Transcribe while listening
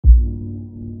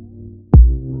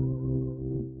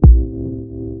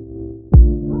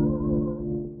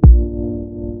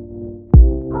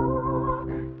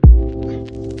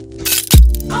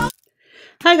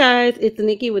Hi guys, it's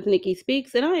Nikki with Nikki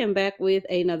Speaks, and I am back with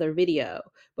another video.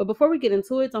 But before we get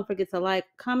into it, don't forget to like,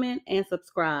 comment, and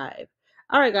subscribe.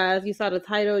 All right, guys, you saw the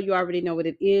title, you already know what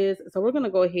it is. So we're going to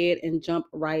go ahead and jump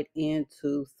right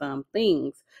into some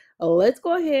things. Let's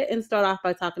go ahead and start off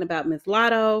by talking about Miss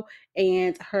Latto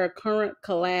and her current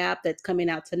collab that's coming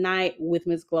out tonight with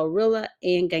Miss GloRilla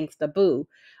and Gangsta Boo.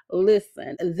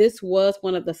 Listen, this was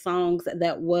one of the songs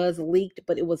that was leaked,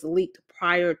 but it was leaked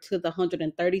prior to the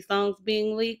 130 songs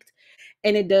being leaked,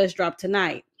 and it does drop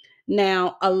tonight.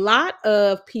 Now, a lot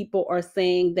of people are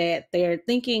saying that they're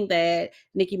thinking that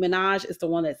Nicki Minaj is the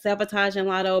one that's sabotaging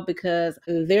Latto because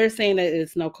they're saying that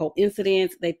it's no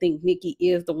coincidence. They think Nicki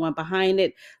is the one behind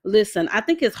it. Listen, I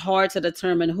think it's hard to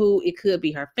determine who. It could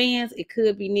be her fans. It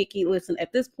could be Nicki. Listen,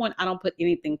 at this point, I don't put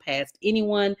anything past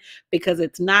anyone because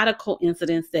it's not a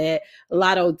coincidence that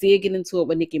Latto did get into it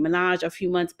with Nicki Minaj a few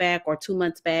months back or 2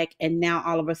 months back, and now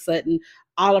all of a sudden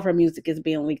all of her music is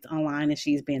being leaked online and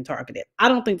she's being targeted. I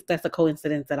don't think that's a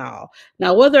coincidence at all.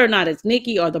 Now, whether or not it's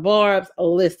Nicki or the Barbs,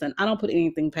 listen, I don't put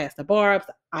anything past the Barbs.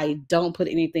 I don't put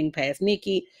anything past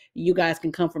Nicki. You guys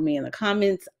can come for me in the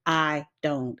comments. I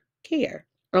don't care.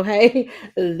 Okay,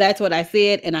 that's what I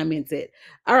said and I meant it.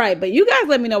 All right, but you guys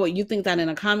let me know what you think down in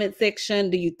the comment section.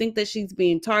 Do you think that she's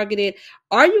being targeted?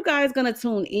 Are you guys going to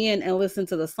tune in and listen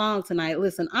to the song tonight?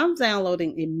 Listen, I'm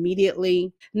downloading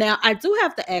immediately. Now, I do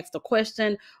have to ask the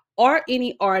question, are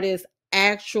any artists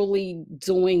actually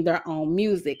doing their own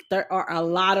music? There are a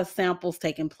lot of samples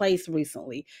taking place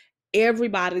recently.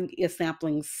 Everybody is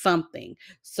sampling something.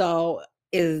 So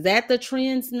is that the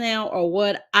trends now or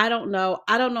what? I don't know.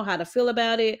 I don't know how to feel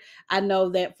about it. I know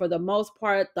that for the most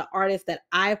part, the artists that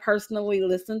I personally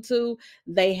listen to,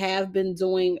 they have been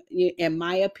doing, in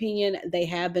my opinion, they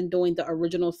have been doing the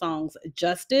original songs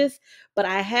justice. But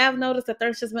I have noticed that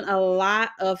there's just been a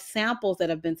lot of samples that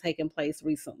have been taking place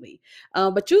recently.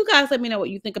 But you guys let me know what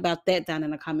you think about that down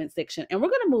in the comment section. And we're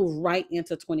going to move right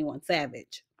into 21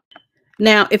 Savage.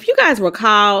 Now, if you guys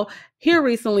recall, here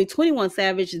recently, 21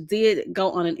 Savage did go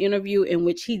on an interview in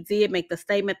which he did make the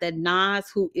statement that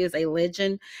Nas, who is a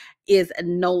legend, is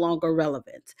no longer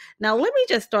relevant. Now, let me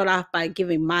just start off by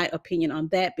giving my opinion on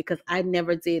that because I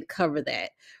never did cover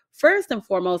that. First and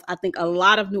foremost, I think a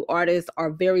lot of new artists are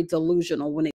very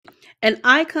delusional when an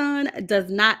icon does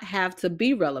not have to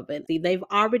be relevant. They've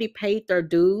already paid their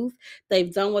dues.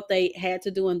 They've done what they had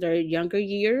to do in their younger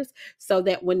years so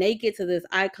that when they get to this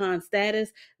icon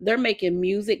status, they're making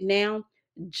music now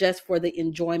just for the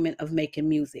enjoyment of making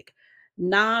music.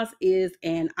 Nas is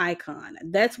an icon.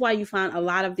 That's why you find a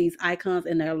lot of these icons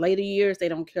in their later years, they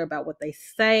don't care about what they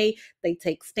say. They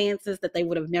take stances that they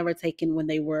would have never taken when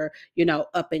they were,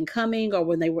 up and coming or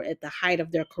when they were at the height of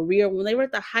their career. When they were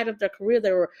at the height of their career,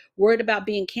 they were worried about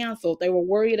being canceled. They were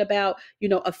worried about,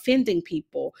 offending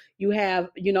people. You have,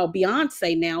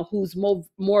 Beyonce now who's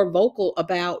more vocal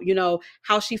about,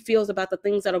 how she feels about the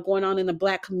things that are going on in the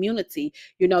Black community.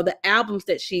 The albums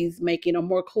that she's making are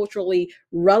more culturally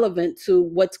relevant to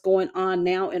what's going on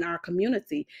now in our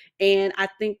community. And I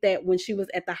think that when she was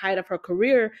at the height of her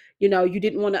career, you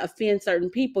didn't want to offend certain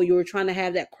people. You were trying to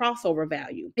have that crossover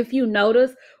value. If you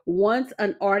notice, once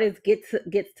an artist gets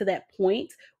to that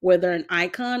point where they're an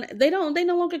icon, they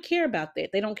no longer care about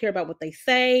that. They don't care about what they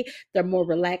say. They're more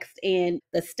relaxed in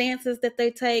the stances that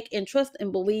they take, and trust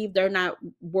and believe they're not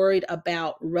worried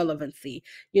about relevancy.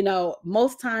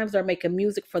 Most times they're making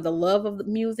music for the love of the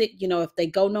music. If they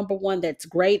go number one, that's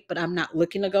great, but I'm not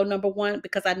looking to go number one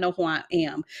because I know who I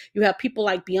am. You have people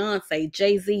like Beyonce,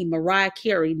 Jay-Z, Mariah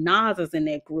Carey, Nas is in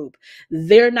that group.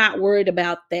 They're not worried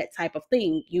about that type of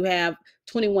thing. You have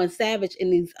 21 Savage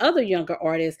and these other younger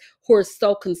artists who are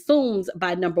so consumed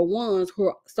by number ones, who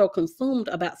are so consumed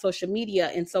about social media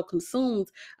and so consumed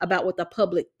about what the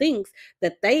public thinks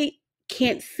that they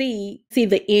can't see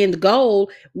the end goal,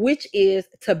 which is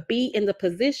to be in the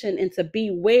position and to be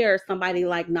where somebody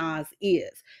like Nas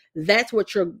is. That's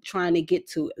what you're trying to get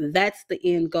to. That's the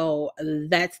end goal.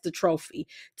 That's the trophy,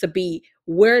 to be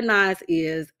where Nas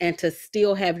is and to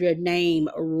still have your name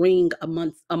ring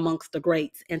amongst the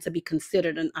greats and to be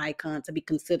considered an icon, to be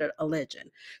considered a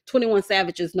legend. 21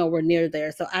 Savage is nowhere near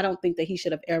there. So I don't think that he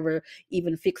should have ever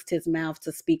even fixed his mouth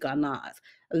to speak on Nas.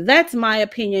 That's my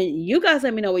opinion. You guys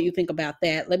let me know what you think about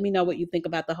that. Let me know what you think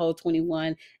about the whole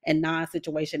 21 and Nas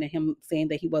situation and him saying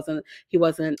that he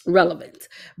wasn't relevant.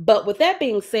 But with that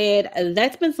being said,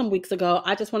 that's been some weeks ago.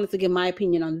 I just wanted to give my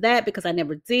opinion on that because I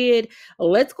never did.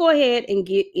 Let's go ahead and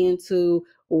get into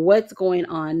what's going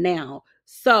on now.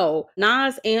 So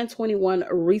Nas and 21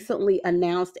 recently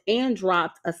announced and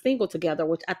dropped a single together,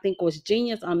 which I think was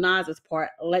genius on Nas's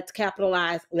part. Let's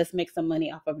capitalize. Let's make some money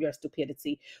off of your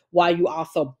stupidity while you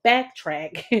also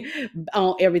backtrack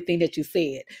on everything that you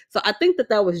said. So I think that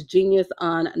that was genius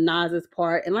on Nas's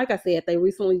part. And like I said, they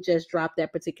recently just dropped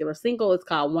that particular single. It's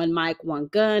called One Mic, One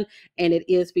Gun, and it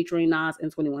is featuring Nas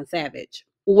and 21 Savage.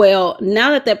 Well,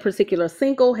 now that that particular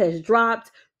single has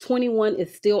dropped, 21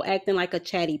 is still acting like a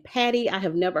chatty patty. I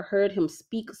have never heard him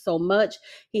speak so much.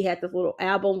 He had this little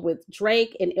album with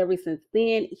Drake, and ever since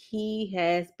then, he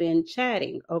has been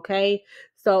chatting. Okay.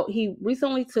 So he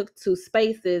recently took to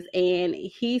Spaces and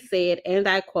he said, and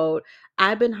I quote,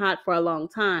 I've been hot for a long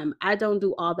time. I don't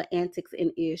do all the antics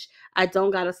and ish. I don't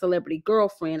got a celebrity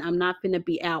girlfriend. I'm not finna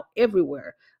be out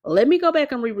everywhere. Let me go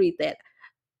back and reread that.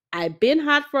 I've been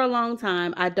hot for a long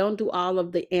time. I don't do all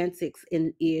of the antics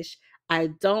and ish. I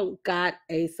don't got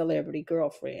a celebrity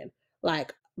girlfriend.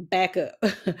 Like, back up.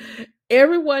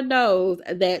 Everyone knows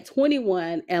that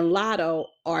 21 and Latto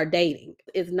are dating.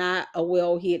 It's not a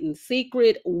well hidden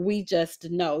secret. We just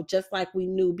know. Just like we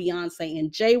knew Beyonce and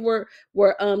Jay were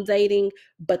dating,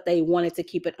 but they wanted to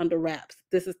keep it under wraps.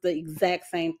 This is the exact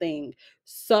same thing.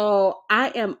 So I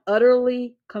am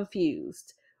utterly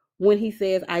confused when he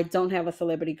says, I don't have a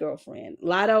celebrity girlfriend.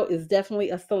 Latto is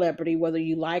definitely a celebrity, whether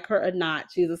you like her or not.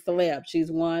 She's a celeb.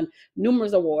 She's won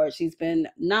numerous awards. She's been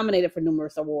nominated for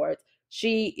numerous awards.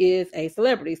 She is a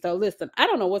celebrity. So listen, I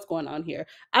don't know what's going on here.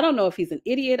 I don't know if he's an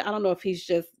idiot. I don't know if he's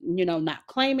just, not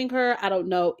claiming her. I don't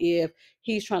know if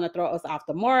he's trying to throw us off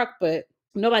the mark, but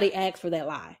nobody asked for that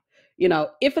lie.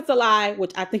 If it's a lie,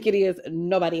 which I think it is,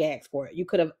 nobody asked for it. You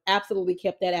could have absolutely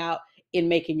kept that out in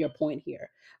making your point here.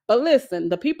 But listen,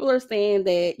 the people are saying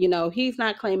that, he's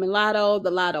not claiming Latto.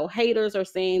 The Latto haters are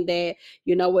saying that,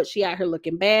 what, she out here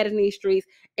looking bad in these streets.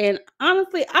 And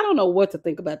honestly, I don't know what to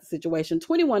think about the situation.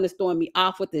 21 is throwing me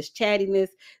off with this chattiness.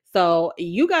 So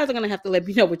you guys are going to have to let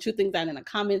me know what you think down in the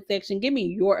comment section. Give me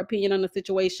your opinion on the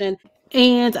situation.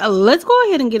 And let's go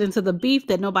ahead and get into the beef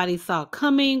that nobody saw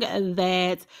coming,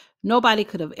 that nobody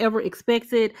could have ever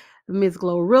expected. Ms.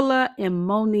 GloRilla and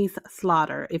Moniece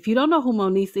Slaughter. If you don't know who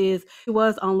Moniece is, she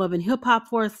was on Love and Hip Hop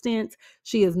for a stint.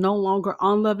 She is no longer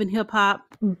on Love and Hip Hop.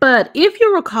 But if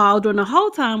you recall, during the whole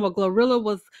time where GloRilla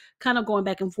was kind of going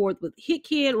back and forth with Hit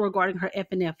Kid regarding her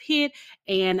FNF hit,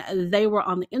 and they were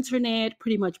on the internet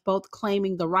pretty much both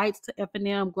claiming the rights to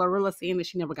FNM, GloRilla saying that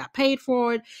she never got paid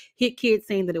for it, Hit Kid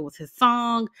saying that it was his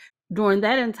song. During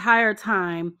that entire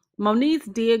time,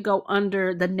 Moniece did go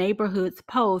under the neighborhood's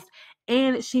post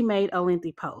and she made a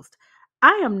lengthy post.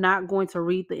 I am not going to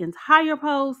read the entire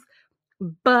post,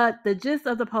 but the gist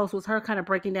of the post was her kind of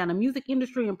breaking down the music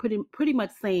industry and pretty much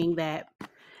saying that,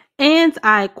 and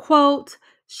I quote,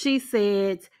 she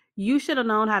said, you should have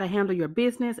known how to handle your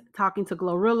business, talking to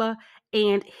GloRilla,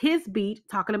 and his beat,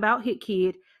 talking about Hit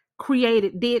Kid,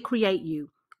 did create you.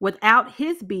 Without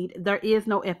his beat, there is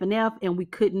no FNF, and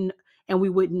we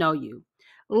wouldn't know you.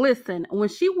 Listen, when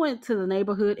she went to the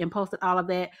neighborhood and posted all of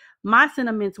that, my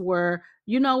sentiments were,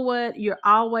 you know what, you're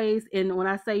always, and when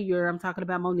I say I'm talking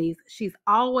about Moniece, she's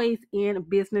always in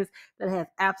business that has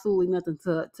absolutely nothing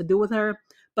to do with her.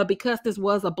 But because this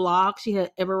was a blog, she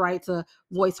had every right to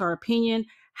voice her opinion.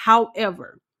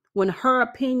 However, when her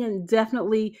opinion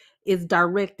definitely is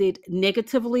directed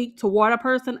negatively toward a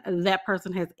person, that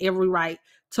person has every right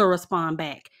to respond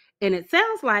back. And it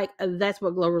sounds like that's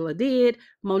what GloRilla did.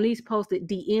 Moniece posted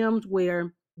DMs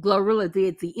where GloRilla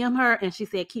did DM her, and she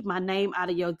said, keep my name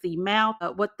out of your Z mouth.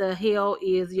 What the hell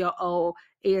is your old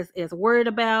is worried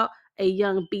about? A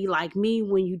young bee like me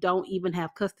when you don't even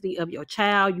have custody of your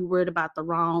child. You worried about the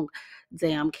wrong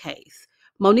damn case.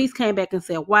 Moniece came back and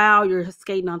said, wow, you're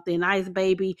skating on thin ice,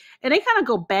 baby. And they kind of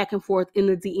go back and forth in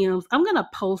the DMs. I'm going to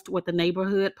post what the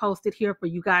neighborhood posted here for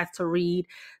you guys to read.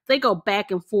 They go back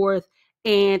and forth.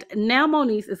 And now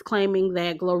Moniece is claiming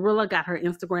that GloRilla got her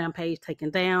Instagram page taken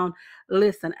down.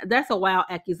 Listen, that's a wild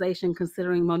accusation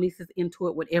considering Moniece is into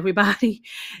it with everybody.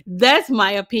 That's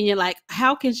my opinion. Like,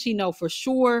 how can she know for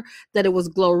sure that it was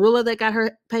GloRilla that got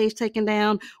her page taken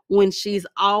down when she's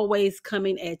always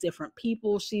coming at different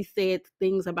people? She said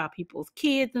things about people's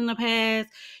kids in the past.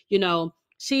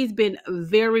 She's been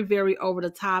very, very over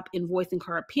the top in voicing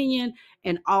her opinion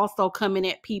and also coming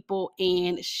at people,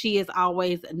 and she is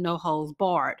always no holds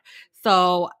barred.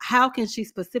 So how can she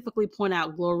specifically point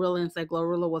out GloRilla and say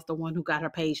GloRilla was the one who got her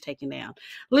page taken down?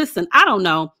 Listen, I don't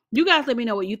know. You guys let me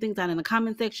know what you think down in the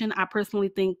comment section. I personally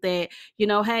think that,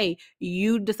 hey,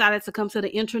 you decided to come to the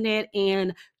internet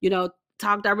and,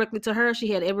 talk directly to her.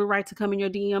 She had every right to come in your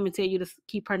DM and tell you to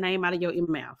keep her name out of your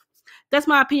mouth. That's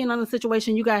my opinion on the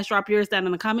situation. You guys drop yours down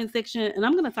in the comment section, and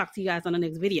I'm going to talk to you guys on the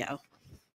next video.